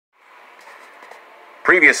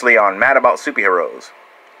Previously on Mad About Superheroes,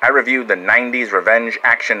 I reviewed the 90s revenge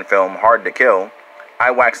action film Hard to Kill. I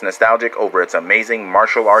waxed nostalgic over its amazing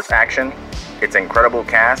martial arts action, its incredible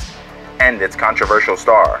cast, and its controversial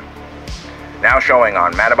star. Now showing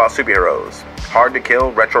on Mad About Superheroes, Hard to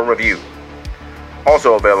Kill Retro Review.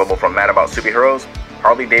 Also available from Mad About Superheroes,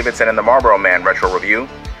 Harley Davidson and the Marlboro Man Retro Review,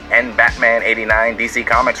 and Batman 89 DC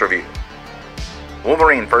Comics Review.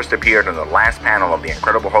 Wolverine first appeared in the last panel of The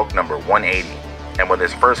Incredible Hulk number 180, and with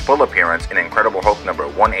his first full appearance in Incredible Hulk number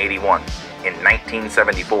 181 in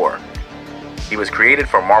 1974. He was created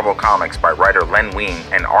for Marvel Comics by writer Len Wein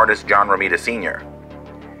and artist John Romita Sr.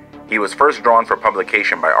 He was first drawn for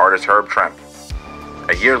publication by artist Herb Trimpe.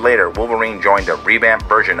 A year later, Wolverine joined a revamped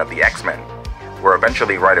version of the X-Men, where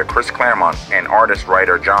eventually writer Chris Claremont and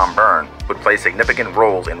artist-writer John Byrne would play significant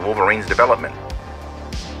roles in Wolverine's development.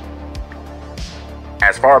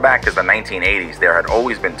 As far back as the 1980s, there had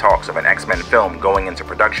always been talks of an X-Men film going into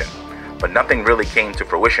production, but nothing really came to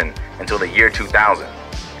fruition until the year 2000,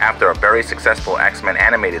 after a very successful X-Men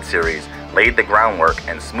animated series laid the groundwork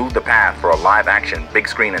and smoothed the path for a live-action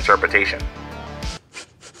big-screen interpretation.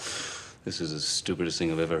 This is the stupidest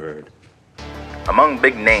thing I've ever heard. Among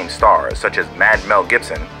big-name stars such as Mad Mel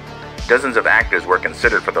Gibson, dozens of actors were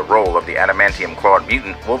considered for the role of the adamantium-clawed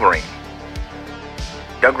mutant Wolverine.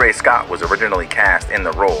 Doug Ray Scott was originally cast in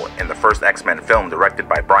the role in the first X-Men film directed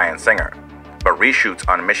by Bryan Singer, but reshoots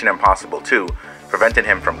on Mission Impossible 2 prevented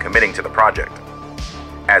him from committing to the project.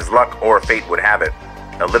 As luck or fate would have it,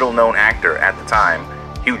 a little-known actor at the time,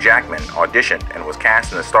 Hugh Jackman, auditioned and was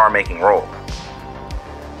cast in the star-making role.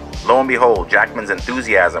 Lo and behold, Jackman's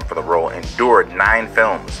enthusiasm for the role endured 9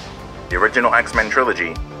 films: the original X-Men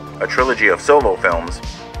trilogy, a trilogy of solo films,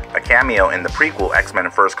 a cameo in the prequel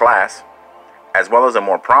X-Men First Class, as well as a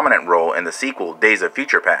more prominent role in the sequel Days of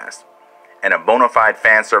Future Past, and a bona fide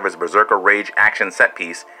fan service Berserker Rage action set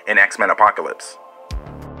piece in X-Men Apocalypse.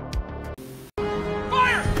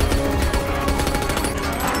 Fire!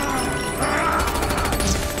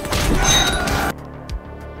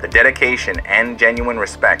 The dedication and genuine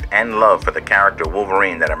respect and love for the character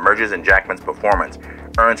Wolverine that emerges in Jackman's performance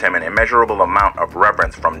earns him an immeasurable amount of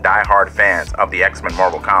reverence from die-hard fans of the X-Men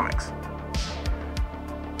Marvel Comics.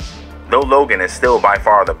 Though Logan is still by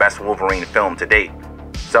far the best Wolverine film to date,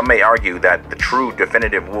 some may argue that the true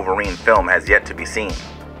definitive Wolverine film has yet to be seen.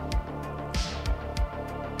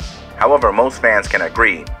 However, most fans can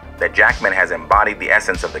agree that Jackman has embodied the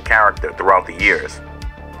essence of the character throughout the years.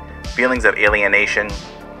 Feelings of alienation,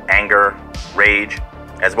 anger, rage,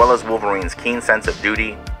 as well as Wolverine's keen sense of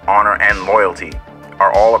duty, honor, and loyalty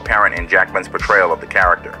are all apparent in Jackman's portrayal of the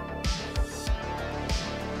character.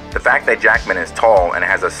 The fact that Jackman is tall and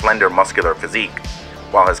has a slender muscular physique,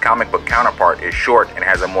 while his comic book counterpart is short and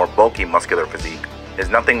has a more bulky muscular physique, is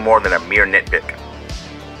nothing more than a mere nitpick.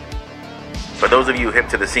 For those of you hip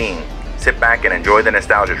to the scene, sit back and enjoy the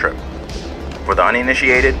nostalgia trip. For the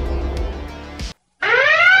uninitiated,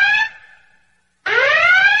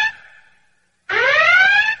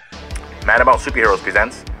 Mad About Superheroes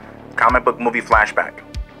presents Comic Book Movie Flashback,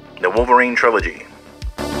 the Wolverine Trilogy.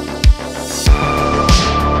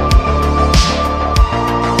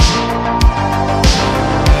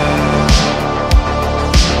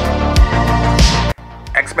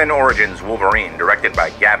 X-Men Origins Wolverine, directed by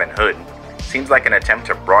Gavin Hood, seems like an attempt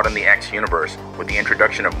to broaden the X universe with the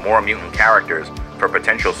introduction of more mutant characters for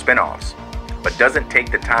potential spin-offs, but doesn't take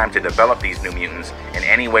the time to develop these new mutants in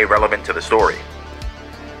any way relevant to the story,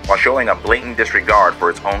 while showing a blatant disregard for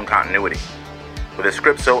its own continuity. With a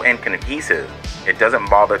script so incohesive, it doesn't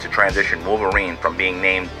bother to transition Wolverine from being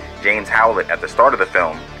named James Howlett at the start of the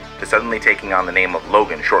film to suddenly taking on the name of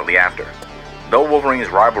Logan shortly after. Though Wolverine's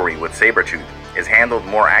rivalry with Sabretooth is handled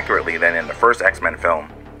more accurately than in the first X-Men film,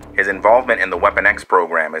 his involvement in the Weapon X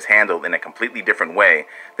program is handled in a completely different way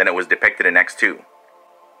than it was depicted in X2.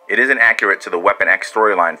 It isn't accurate to the Weapon X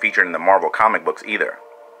storyline featured in the Marvel comic books either.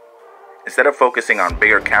 Instead of focusing on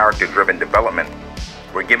bigger character-driven development,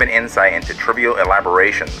 we're given insight into trivial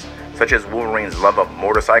elaborations such as Wolverine's love of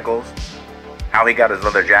motorcycles, how he got his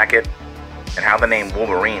leather jacket, and how the name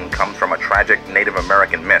Wolverine comes from a tragic Native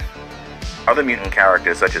American myth. Other mutant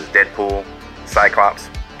characters such as Deadpool, Cyclops,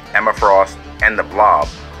 Emma Frost, and the Blob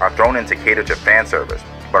are thrown in to cater to fan service,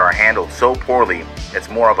 but are handled so poorly it's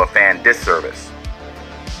more of a fan disservice.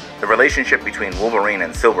 The relationship between Wolverine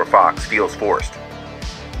and Silver Fox feels forced.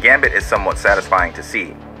 Gambit is somewhat satisfying to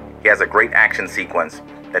see. He has a great action sequence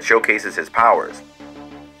that showcases his powers,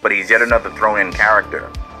 but he's yet another thrown-in character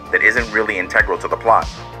that isn't really integral to the plot.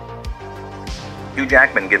 Hugh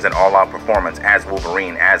Jackman gives an all-out performance as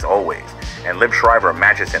Wolverine as always, and Liv Schreiber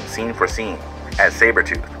matches him scene for scene as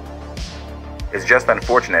Sabretooth. It's just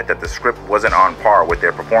unfortunate that the script wasn't on par with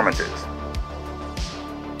their performances.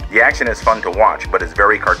 The action is fun to watch, but is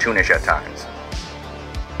very cartoonish at times.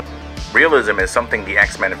 Realism is something the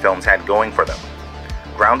X-Men films had going for them,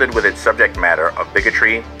 grounded with its subject matter of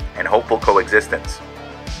bigotry and hopeful coexistence.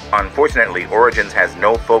 Unfortunately, Origins has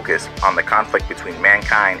no focus on the conflict between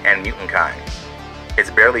mankind and mutant kind.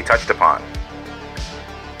 It's barely touched upon.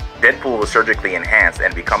 Deadpool was surgically enhanced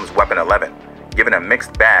and becomes Weapon 11, given a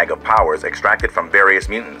mixed bag of powers extracted from various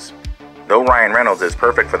mutants. Though Ryan Reynolds is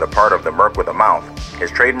perfect for the part of the Merc with a mouth,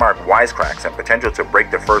 his trademark wisecracks and potential to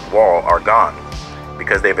break the fourth wall are gone,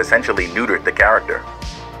 because they've essentially neutered the character.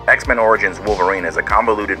 X-Men Origins Wolverine is a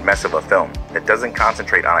convoluted mess of a film that doesn't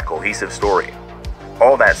concentrate on a cohesive story.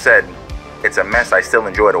 All that said, it's a mess I still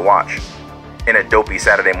enjoy to watch, in a dopey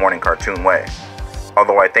Saturday morning cartoon way.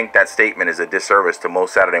 Although I think that statement is a disservice to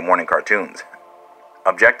most Saturday morning cartoons.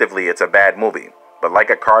 Objectively, it's a bad movie, but like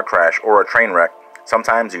a car crash or a train wreck,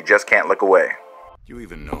 sometimes you just can't look away. You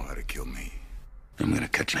even know how to kill me. I'm gonna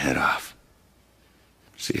cut your head off.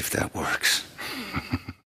 See if that works.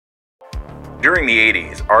 During the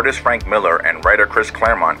 80s, artist Frank Miller and writer Chris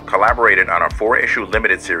Claremont collaborated on a 4-issue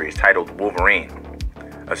limited series titled Wolverine,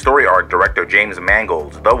 a story arc director James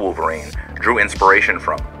Mangold's The Wolverine drew inspiration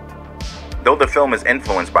from. Though the film is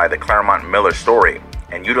influenced by the Claremont-Miller story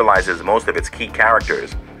and utilizes most of its key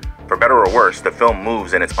characters, for better or worse, the film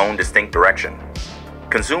moves in its own distinct direction.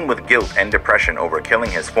 Consumed with guilt and depression over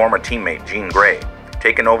killing his former teammate Jean Grey,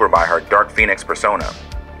 taken over by her Dark Phoenix persona,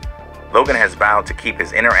 Logan has vowed to keep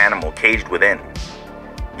his inner animal caged within,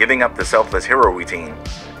 giving up the selfless hero routine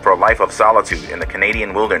for a life of solitude in the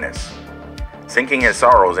Canadian wilderness, sinking his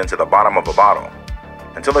sorrows into the bottom of a bottle,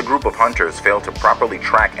 until a group of hunters fail to properly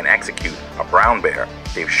track and execute a brown bear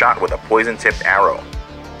they've shot with a poison-tipped arrow.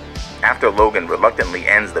 After Logan reluctantly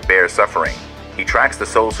ends the bear's suffering, he tracks the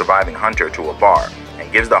sole surviving hunter to a bar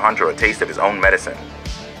and gives the hunter a taste of his own medicine.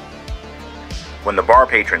 When the bar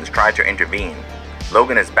patrons try to intervene,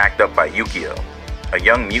 Logan is backed up by Yukio, a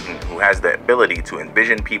young mutant who has the ability to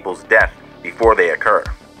envision people's death before they occur.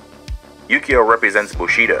 Yukio represents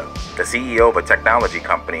Bushido, the CEO of a technology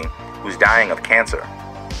company who's dying of cancer.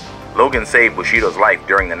 Logan saved Bushido's life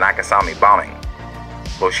during the Nakasami bombing.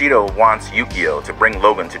 Bushido wants Yukio to bring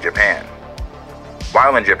Logan to Japan.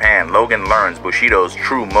 While in Japan, Logan learns Bushido's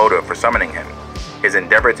true motive for summoning him, his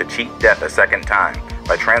endeavor to cheat death a second time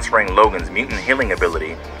by transferring Logan's mutant healing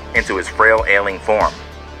ability into his frail, ailing form.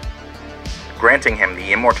 Granting him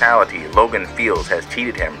the immortality Logan feels has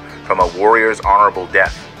cheated him from a warrior's honorable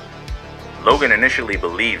death. Logan initially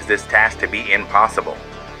believes this task to be impossible,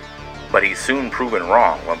 but he's soon proven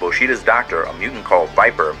wrong when Bushido's doctor, a mutant called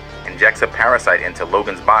Viper, injects a parasite into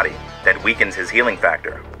Logan's body that weakens his healing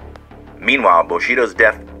factor. Meanwhile, Bushido's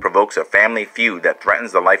death provokes a family feud that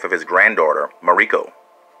threatens the life of his granddaughter, Mariko,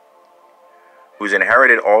 who's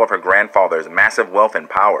inherited all of her grandfather's massive wealth and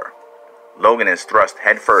power. Logan is thrust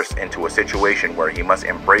headfirst into a situation where he must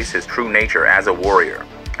embrace his true nature as a warrior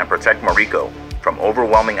and protect Mariko from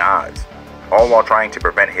overwhelming odds, all while trying to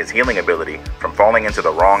prevent his healing ability from falling into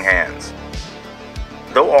the wrong hands.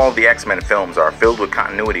 Though all of the X-Men films are filled with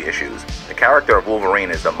continuity issues, the character of Wolverine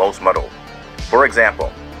is the most muddled. For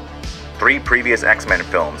example, 3 previous X-Men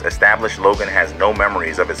films established Logan has no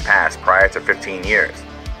memories of his past prior to 15 years.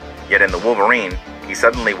 Yet in the Wolverine, he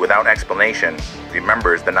suddenly, without explanation,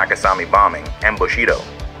 remembers the Nakasami bombing and Bushido.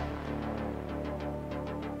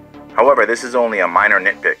 However, this is only a minor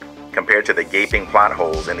nitpick compared to the gaping plot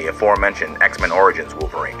holes in the aforementioned X-Men Origins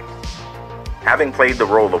Wolverine. Having played the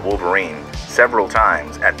role of Wolverine several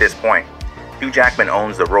times at this point, Hugh Jackman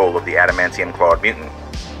owns the role of the adamantium-clawed mutant.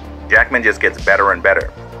 Jackman just gets better and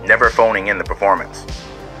better, never phoning in the performance.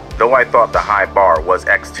 Though I thought the high bar was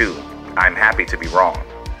X2, I'm happy to be wrong.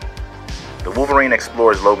 The Wolverine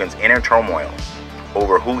explores Logan's inner turmoil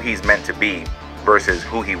over who he's meant to be versus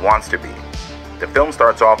who he wants to be. The film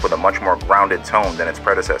starts off with a much more grounded tone than its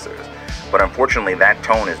predecessors, but unfortunately that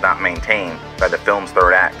tone is not maintained by the film's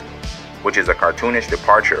third act, which is a cartoonish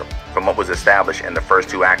departure from what was established in the first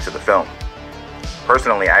 2 acts of the film.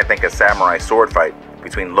 Personally, I think a samurai sword fight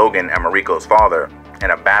between Logan and Mariko's father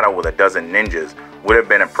and a battle with a dozen ninjas would have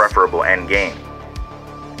been a preferable end game.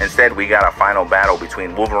 Instead, we got a final battle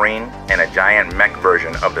between Wolverine and a giant mech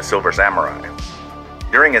version of the Silver Samurai.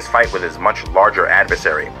 During his fight with his much larger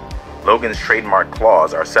adversary, Logan's trademark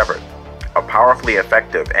claws are severed, a powerfully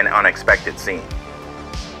effective and unexpected scene.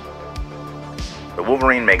 The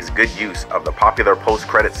Wolverine makes good use of the popular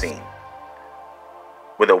post-credit scene,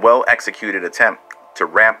 with a well-executed attempt to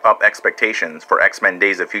ramp up expectations for X-Men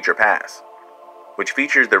Days of Future Past, which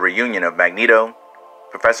features the reunion of Magneto,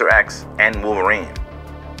 Professor X, and Wolverine.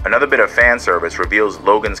 Another bit of fan service reveals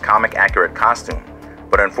Logan's comic-accurate costume,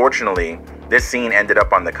 but unfortunately, this scene ended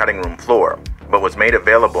up on the cutting room floor, but was made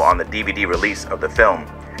available on the DVD release of the film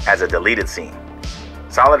as a deleted scene.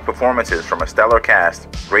 Solid performances from a stellar cast,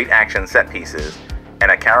 great action set pieces, and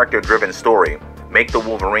a character-driven story make The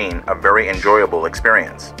Wolverine a very enjoyable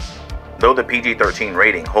experience. Though the PG-13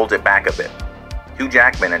 rating holds it back a bit, Hugh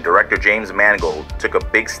Jackman and director James Mangold took a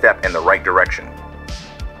big step in the right direction.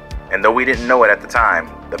 And though we didn't know it at the time,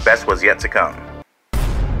 the best was yet to come.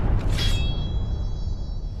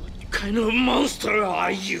 What kind of monster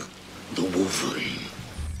are you? The Wolverine.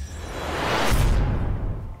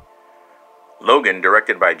 Logan,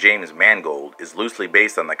 directed by James Mangold, is loosely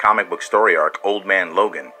based on the comic book story arc Old Man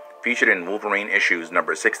Logan, featured in Wolverine issues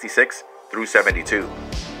number 66 through 72.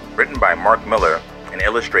 Written by Mark Miller and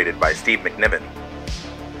illustrated by Steve McNiven.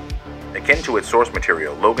 Akin to its source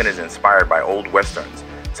material, Logan is inspired by old westerns,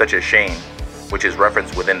 such as Shane, which is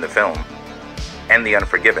referenced within the film, and The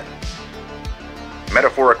Unforgiven.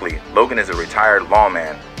 Metaphorically, Logan is a retired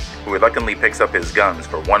lawman who reluctantly picks up his guns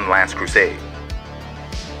for one last crusade.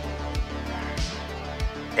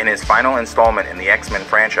 In his final installment in the X-Men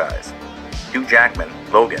franchise, Hugh Jackman,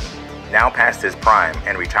 Logan, now past his prime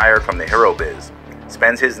and retired from the hero biz,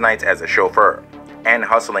 spends his nights as a chauffeur and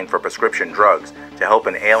hustling for prescription drugs to help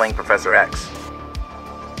an ailing Professor X.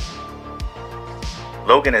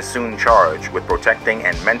 Logan is soon charged with protecting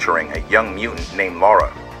and mentoring a young mutant named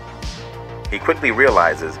Laura. He quickly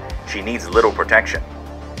realizes she needs little protection,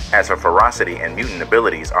 as her ferocity and mutant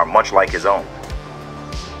abilities are much like his own.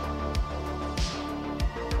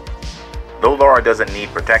 Though Laura doesn't need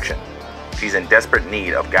protection, she's in desperate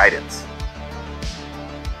need of guidance.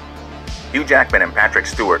 Hugh Jackman and Patrick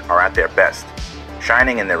Stewart are at their best,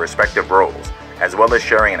 shining in their respective roles, as well as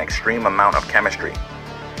sharing an extreme amount of chemistry.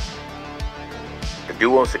 The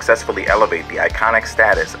duo successfully elevate the iconic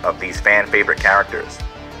status of these fan-favorite characters,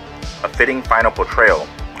 a fitting final portrayal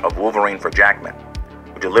of Wolverine for Jackman,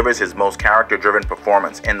 who delivers his most character-driven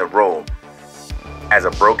performance in the role as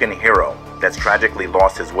a broken hero that's tragically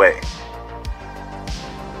lost his way.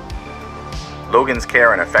 Logan's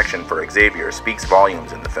care and affection for Xavier speaks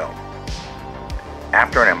volumes in the film.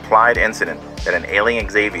 After an implied incident that an ailing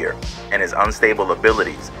Xavier and his unstable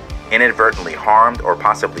abilities inadvertently harmed or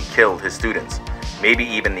possibly killed his students, maybe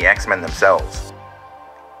even the X-Men themselves,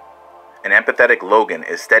 an empathetic Logan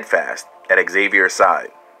is steadfast at Xavier's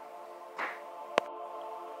side.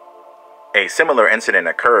 A similar incident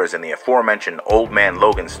occurs in the aforementioned Old Man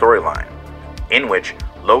Logan storyline, in which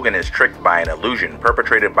Logan is tricked by an illusion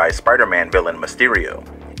perpetrated by Spider-Man villain Mysterio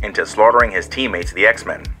into slaughtering his teammates, the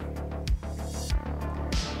X-Men.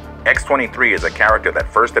 X-23 is a character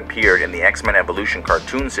that first appeared in the X-Men Evolution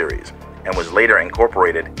cartoon series and was later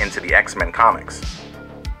incorporated into the X-Men comics.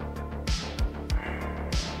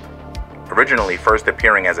 Originally first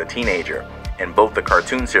appearing as a teenager in both the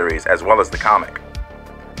cartoon series as well as the comic.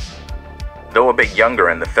 Though a bit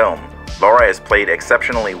younger in the film, Laura is played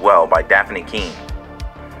exceptionally well by Daphne Keane.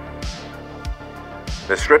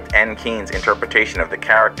 The script and Keane's interpretation of the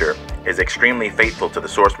character is extremely faithful to the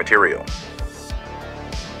source material.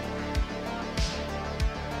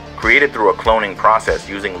 Created through a cloning process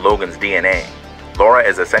using Logan's DNA, Laura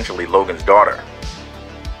is essentially Logan's daughter.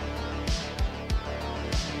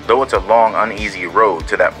 Though it's a long, uneasy road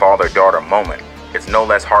to that father-daughter moment, it's no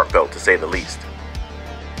less heartfelt to say the least.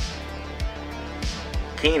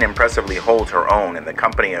 Keane impressively holds her own in the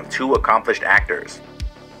company of two accomplished actors.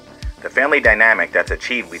 The family dynamic that's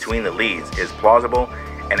achieved between the leads is plausible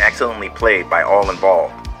and excellently played by all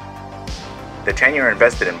involved. The tenure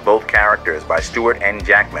invested in both characters by Stewart and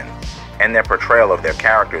Jackman, and their portrayal of their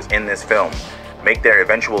characters in this film, make their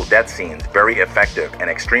eventual death scenes very effective and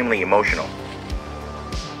extremely emotional.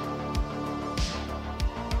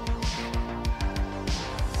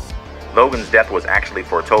 Logan's death was actually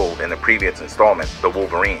foretold in the previous installment, The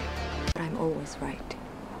Wolverine. I'm always right.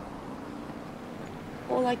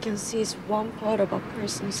 All I can see is one part of a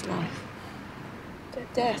person's life, their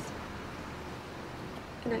death.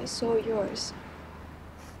 And I saw yours.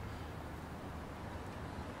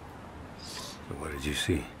 So what did you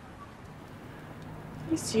see?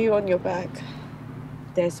 I see you on your back.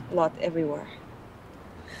 There's blood everywhere.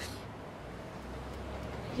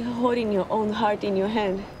 You're holding your own heart in your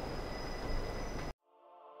hand.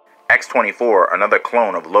 X-24, another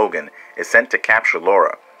clone of Logan, is sent to capture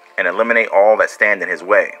Laura and eliminate all that stand in his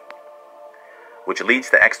way, which leads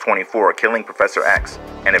to X-24 killing Professor X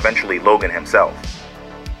and eventually Logan himself.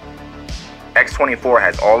 X-24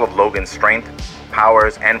 has all of Logan's strength,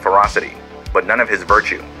 powers, and ferocity, but none of his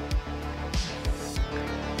virtue,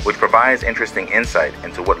 which provides interesting insight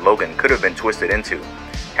into what Logan could have been twisted into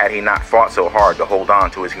had he not fought so hard to hold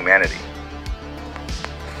on to his humanity.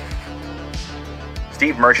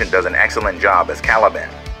 Steve Merchant does an excellent job as Caliban,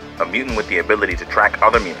 a mutant with the ability to track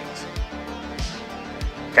other mutants.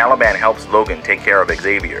 Caliban helps Logan take care of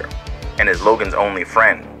Xavier, and is Logan's only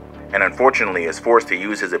friend, and unfortunately is forced to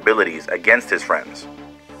use his abilities against his friends.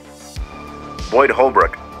 Boyd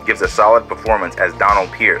Holbrook gives a solid performance as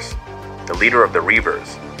Donald Pierce, the leader of the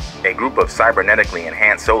Reavers, a group of cybernetically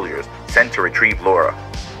enhanced soldiers sent to retrieve Laura.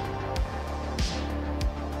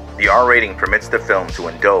 The R rating permits the film to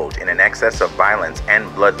indulge in an excess of violence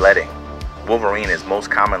and bloodletting Wolverine is most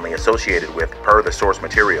commonly associated with per the source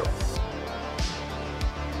material,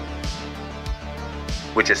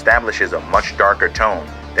 which establishes a much darker tone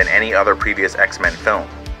than any other previous X-Men film.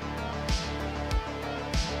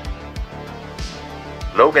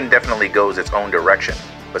 Logan definitely goes its own direction,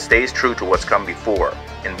 but stays true to what's come before,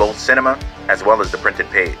 in both cinema as well as the printed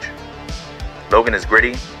page. Logan is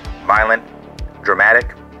gritty, violent,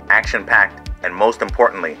 dramatic, action-packed, and most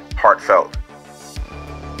importantly, heartfelt.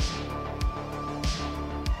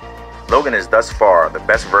 Logan is thus far the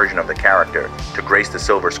best version of the character to grace the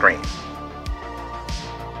silver screen.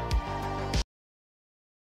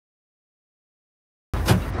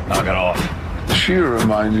 Knock it off. Does she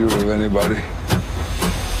remind you of anybody?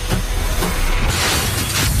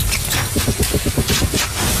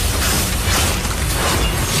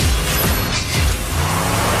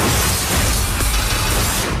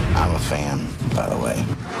 I'm a fan, by the way.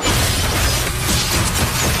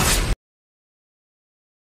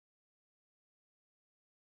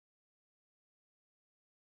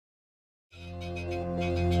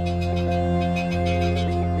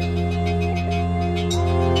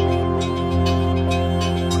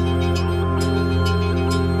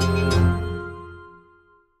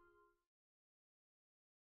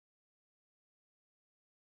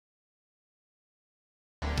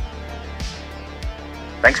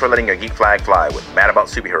 Thanks for letting your geek flag fly with Mad About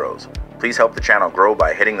Superheroes. Please help the channel grow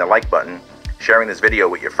by hitting the like button, sharing this video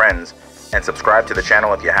with your friends, and subscribe to the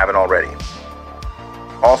channel if you haven't already.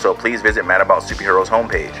 Also, please visit Mad About Superheroes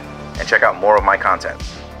homepage and check out more of my content.